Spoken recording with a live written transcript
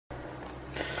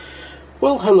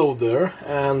Well, hello there,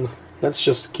 and let's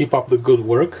just keep up the good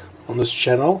work on this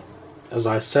channel. As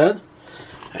I said,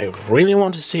 I really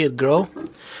want to see it grow.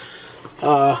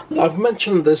 I've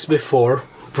mentioned this before,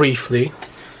 briefly,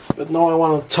 but now I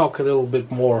want to talk a little bit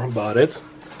more about it,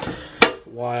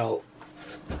 while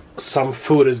some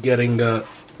food is getting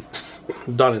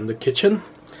done in the kitchen.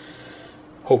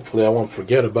 Hopefully I won't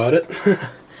forget about it.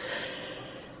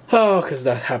 Oh, because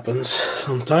that happens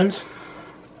sometimes.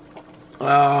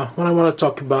 What I want to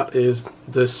talk about is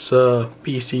this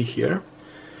PC here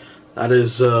that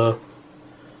is on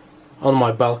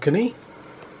my balcony.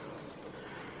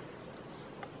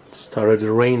 It started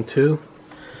to rain too.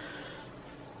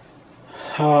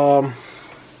 Now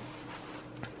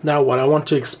what I want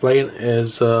to explain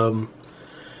is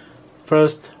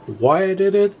first why I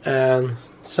did it, and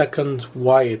second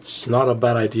why it's not a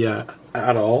bad idea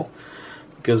at all,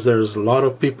 because there's a lot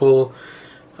of people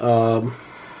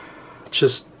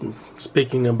just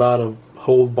speaking about a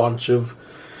whole bunch of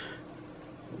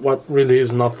what really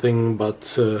is nothing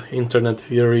but internet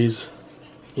theories,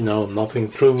 you know, nothing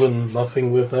proven,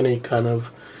 nothing with any kind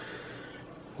of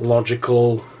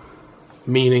logical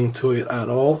meaning to it at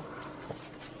all.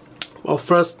 Well,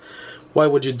 first, why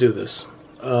would you do this?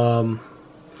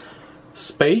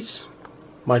 Space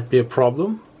might be a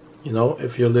problem, you know,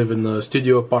 if you live in a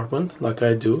studio apartment like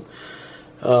I do,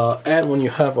 and when you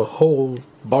have a whole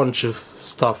bunch of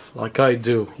stuff like I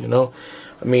do, you know.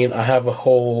 I mean, I have a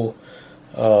whole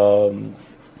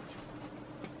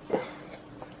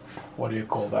what do you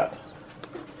call that?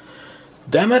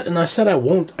 Damn it, and I said I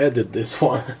won't edit this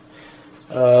one.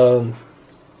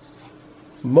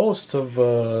 Most of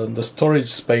the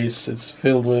storage space is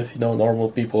filled with, you know,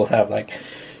 normal people have, like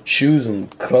shoes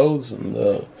and clothes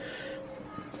and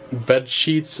bed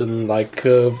sheets, and like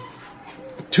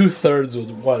 2/3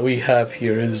 of what we have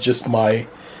here is just my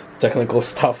technical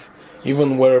stuff,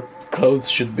 even where clothes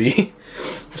should be.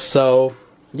 So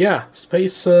yeah,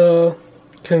 space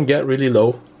can get really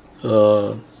low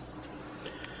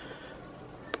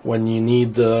when you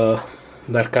need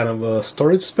that kind of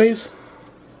storage space.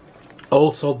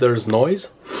 Also, there's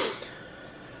noise.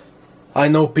 I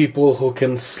know people who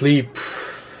can sleep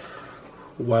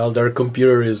while their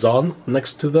computer is on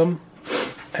next to them,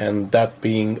 and that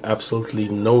being absolutely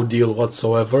no deal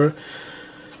whatsoever.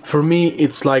 For me,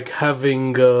 it's like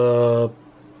having a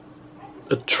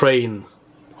train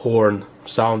horn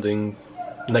sounding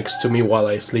next to me while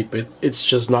I sleep. It's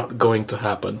just not going to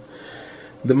happen.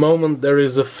 The moment there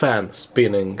is a fan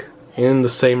spinning in the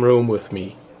same room with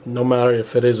me, no matter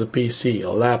if it is a PC,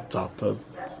 a laptop,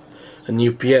 an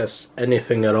UPS,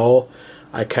 anything at all,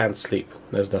 I can't sleep.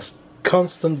 There's this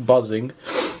constant buzzing.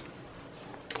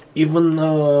 Even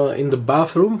in the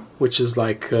bathroom, which is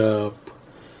like, I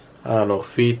don't know,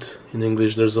 feet. In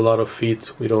English there's a lot of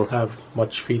feet. We don't have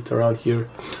much feet around here.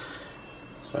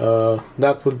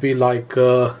 That would be like,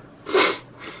 I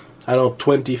don't know,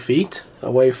 20 feet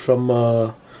away from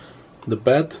the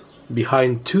bed,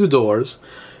 behind 2 doors,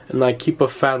 and I keep a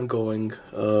fan going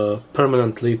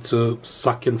permanently to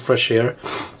suck in fresh air,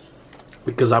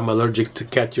 because I'm allergic to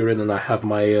cat urine and I have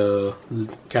my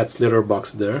cat's litter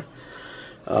box there.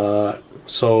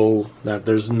 So that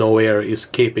there's no air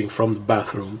escaping from the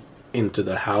bathroom into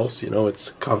the house, you know, it's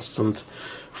a constant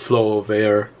flow of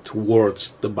air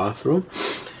towards the bathroom.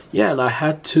 Yeah, and I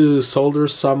had to solder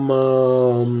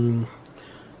some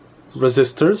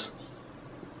resistors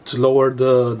to lower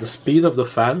the speed of the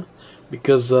fan,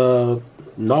 because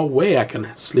no way I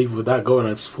can sleep with that going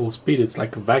at full speed. It's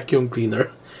like a vacuum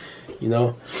cleaner, you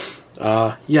know.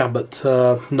 Yeah, but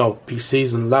no,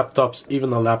 PCs and laptops,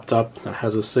 even a laptop that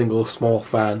has a single small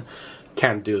fan,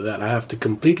 can't do that. I have to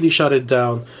completely shut it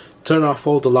down, turn off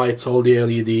all the lights, all the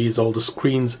LEDs, all the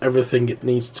screens, everything. It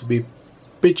needs to be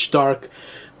pitch dark,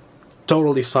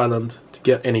 totally silent to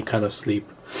get any kind of sleep.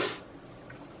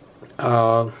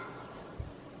 The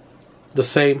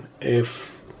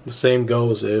same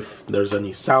goes if there's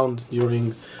any sound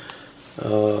during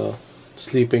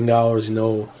sleeping hours, you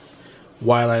know,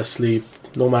 while I sleep,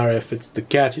 no matter if it's the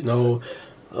cat, you know,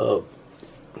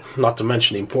 not to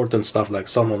mention important stuff like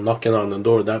someone knocking on the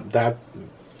door, that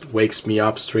wakes me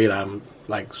up straight. I'm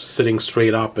like sitting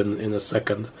straight up in a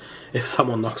second if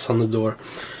someone knocks on the door.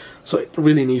 So it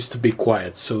really needs to be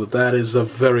quiet. So that is a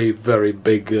very, very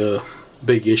big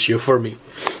issue for me.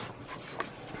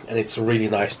 And it's really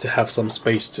nice to have some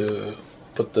space to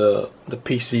put the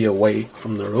PC away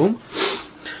from the room.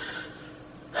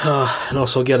 And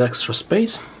also get extra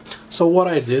space. So what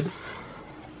I did,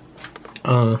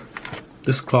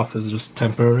 this cloth is just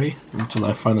temporary until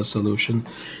I find a solution,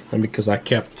 and because I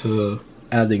kept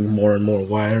adding more and more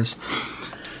wires,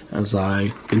 as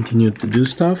I continued to do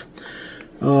stuff.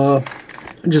 I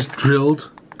just drilled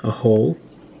a hole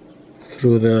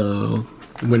through the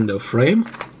window frame.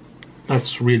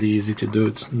 That's really easy to do,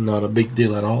 it's not a big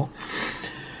deal at all.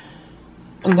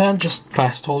 And then just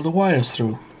passed all the wires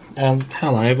through. And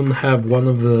hell, I even have one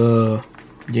of the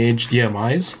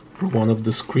HDMIs for one of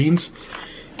the screens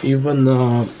even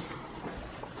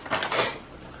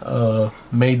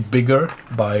made bigger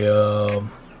by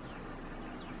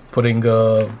putting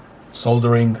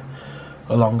soldering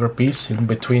a longer piece in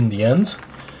between the ends.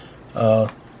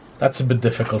 That's a bit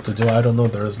difficult to do. I don't know,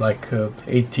 there's like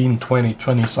 18,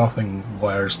 20 something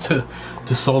wires to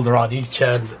solder on each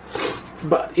end.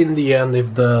 But in the end,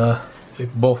 if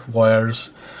both wires,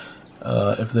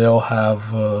 if they all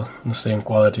have the same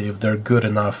quality, if they're good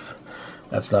enough,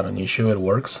 that's not an issue, it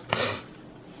works.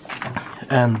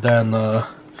 And then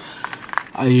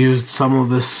I used some of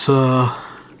this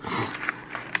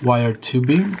wire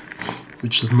tubing,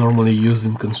 which is normally used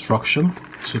in construction,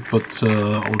 to put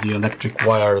all the electric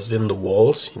wires in the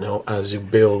walls, you know, as you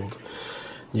build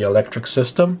the electric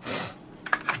system.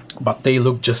 But they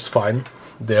look just fine.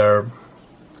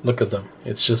 Look at them,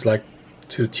 it's just like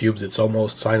two tubes. It's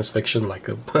almost science fiction, like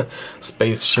a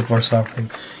spaceship or something.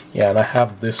 Yeah, and I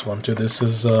have this one too. This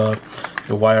is the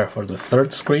wire for the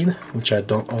third screen, which I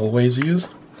don't always use.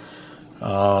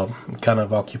 It kind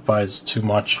of occupies too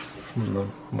much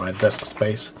from my desk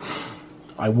space.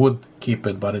 I would keep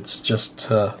it, but it's just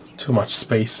too much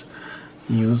space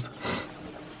used.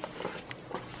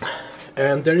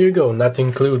 And there you go, and that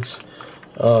includes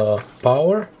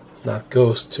power that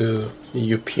goes to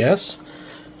the UPS,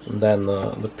 and then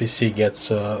the PC gets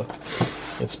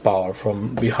its power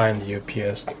from behind the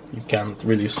UPS. You can't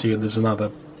really see it, there's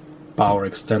another power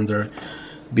extender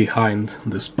behind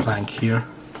this plank here.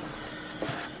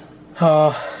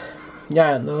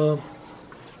 Yeah, and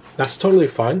that's totally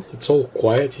fine. It's all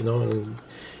quiet, you know, and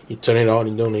you turn it on,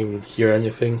 you don't even hear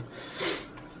anything.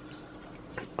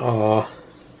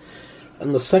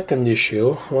 And the second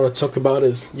issue I want to talk about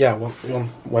is, yeah,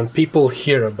 when people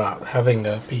hear about having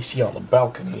a PC on the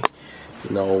balcony,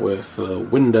 you know, with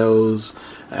windows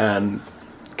and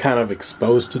kind of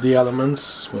exposed to the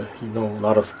elements, with, you know, a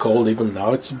lot of cold. Even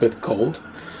now it's a bit cold,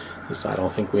 because I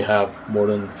don't think we have more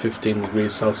than 15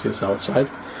 degrees Celsius outside.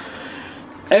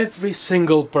 Every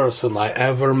single person I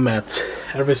ever met,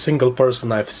 every single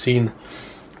person I've seen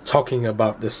talking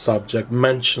about this subject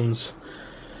mentions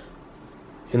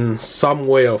in some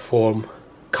way or form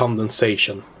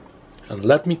condensation. And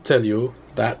let me tell you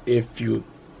that if you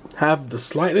have the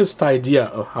slightest idea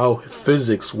of how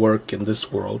physics work in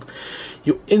this world,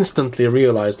 you instantly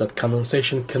realize that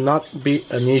condensation cannot be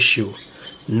an issue,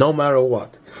 no matter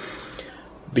what.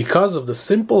 Because of the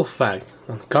simple fact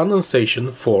that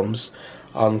condensation forms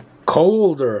on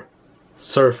colder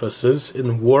surfaces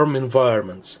in warm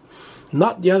environments,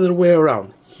 not the other way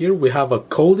around. Here we have a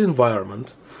cold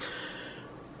environment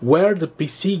where the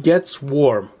PC gets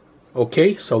warm.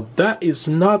 Okay, so that is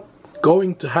not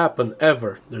going to happen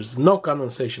ever. There's no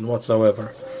condensation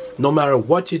whatsoever. No matter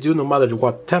what you do, no matter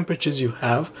what temperatures you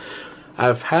have.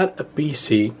 I've had a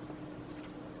PC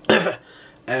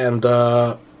and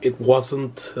it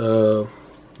wasn't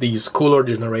these cooler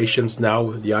generations now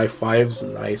with the i5s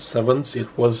and i7s. It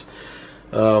was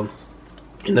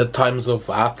in the times of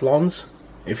Athlons.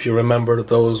 If you remember,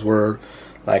 those were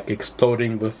like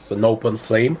exploding with an open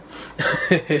flame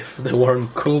if they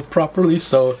weren't cooled properly.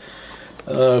 So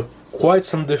quite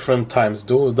some different times.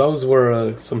 Those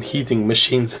were some heating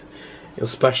machines,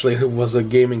 especially if it was a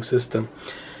gaming system.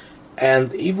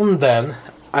 And even then,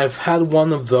 I've had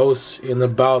one of those in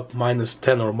about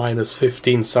 -10 or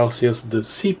 -15 Celsius. The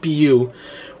CPU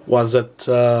was at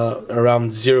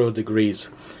around 0 degrees,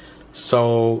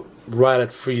 so right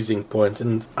at freezing point.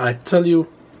 And I tell you,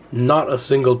 not a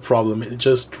single problem. It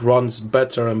just runs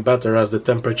better and better as the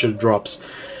temperature drops.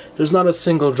 There's not a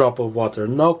single drop of water,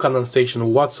 no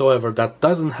condensation whatsoever. That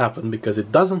doesn't happen because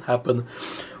it doesn't happen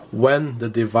when the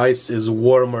device is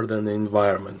warmer than the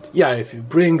environment. Yeah, if you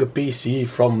bring a PC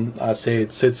from, say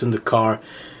it sits in the car,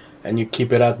 and you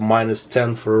keep it at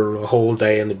 -10 for a whole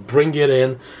day, and you bring it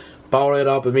in, power it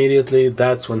up immediately,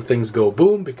 that's when things go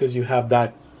boom, because you have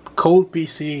that cold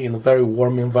PC in a very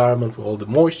warm environment with all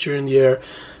the moisture in the air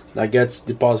that gets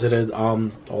deposited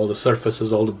on all the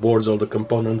surfaces, all the boards, all the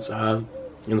components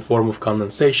in the form of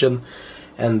condensation,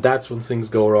 and that's when things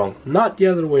go wrong. Not the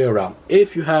other way around.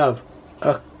 If you have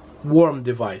a warm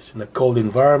device in a cold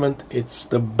environment, it's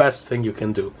the best thing you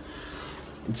can do.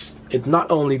 It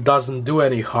not only doesn't do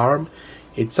any harm,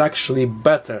 it's actually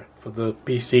better for the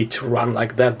PC to run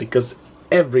like that, because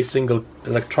every single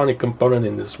electronic component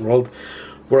in this world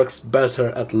works better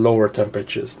at lower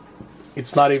temperatures.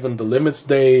 It's not even the limits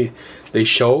they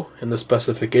show in the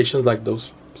specifications, like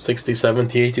those 60,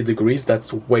 70, 80 degrees.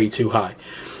 That's way too high.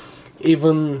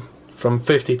 Even from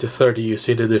 50 to 30 you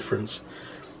see the difference.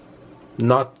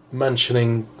 Not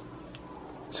mentioning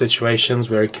situations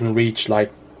where it can reach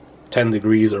like 10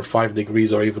 degrees or 5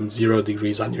 degrees or even 0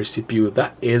 degrees on your CPU.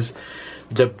 That is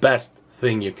the best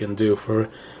thing you can do for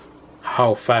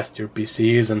how fast your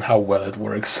PC is and how well it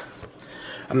works.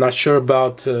 I'm not sure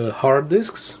about hard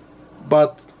disks,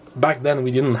 but back then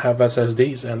we didn't have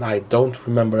SSDs, and I don't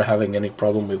remember having any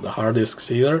problem with the hard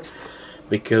disks either,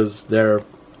 because they're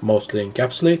mostly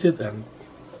encapsulated, and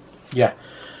yeah,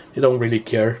 you don't really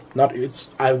care.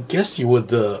 I guess you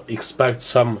would expect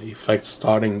some effects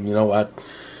starting, you know, at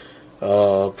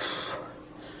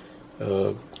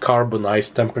carbon ice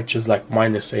temperatures like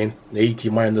 -80,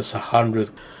 -100,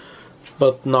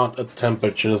 but not at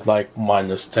temperatures like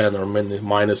 -10 or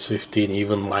 -15,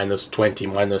 even -20,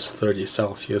 -30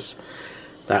 Celsius.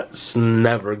 That's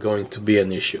never going to be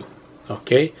an issue.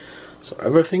 Okay, so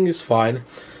everything is fine.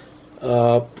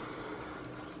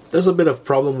 There's a bit of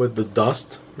problem with the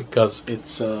dust because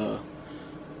it's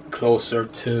closer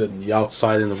to the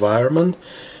outside environment,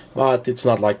 but it's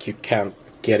not like you can't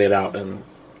get it out and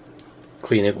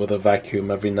clean it with a vacuum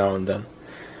every now and then.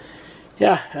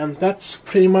 Yeah, and that's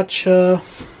pretty much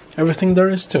everything there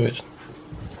is to it.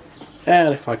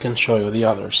 And if I can show you the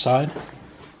other side.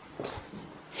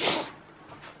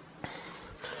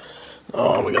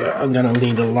 Oh, I'm gonna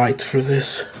need a light for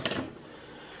this.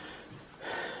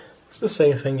 It's the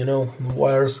same thing, you know, the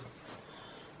wires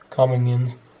coming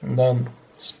in and then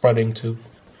spreading to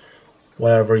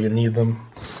wherever you need them.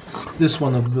 This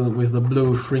one with the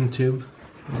blue shrink tube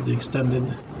is the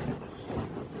extended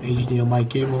HDMI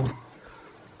cable.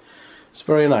 It's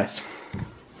very nice.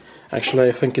 Actually,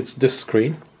 I think it's this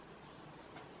screen.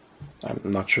 I'm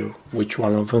not sure which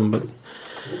one of them, but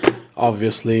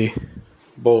obviously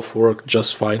both work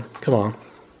just fine. Come on.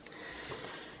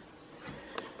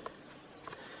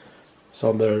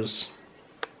 So there's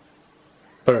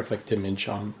perfect image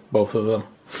on both of them.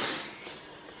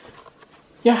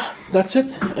 Yeah, that's it,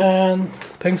 and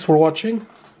thanks for watching.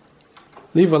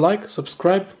 Leave a like,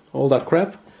 subscribe, all that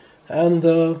crap, and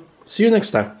see you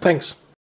next time. Thanks.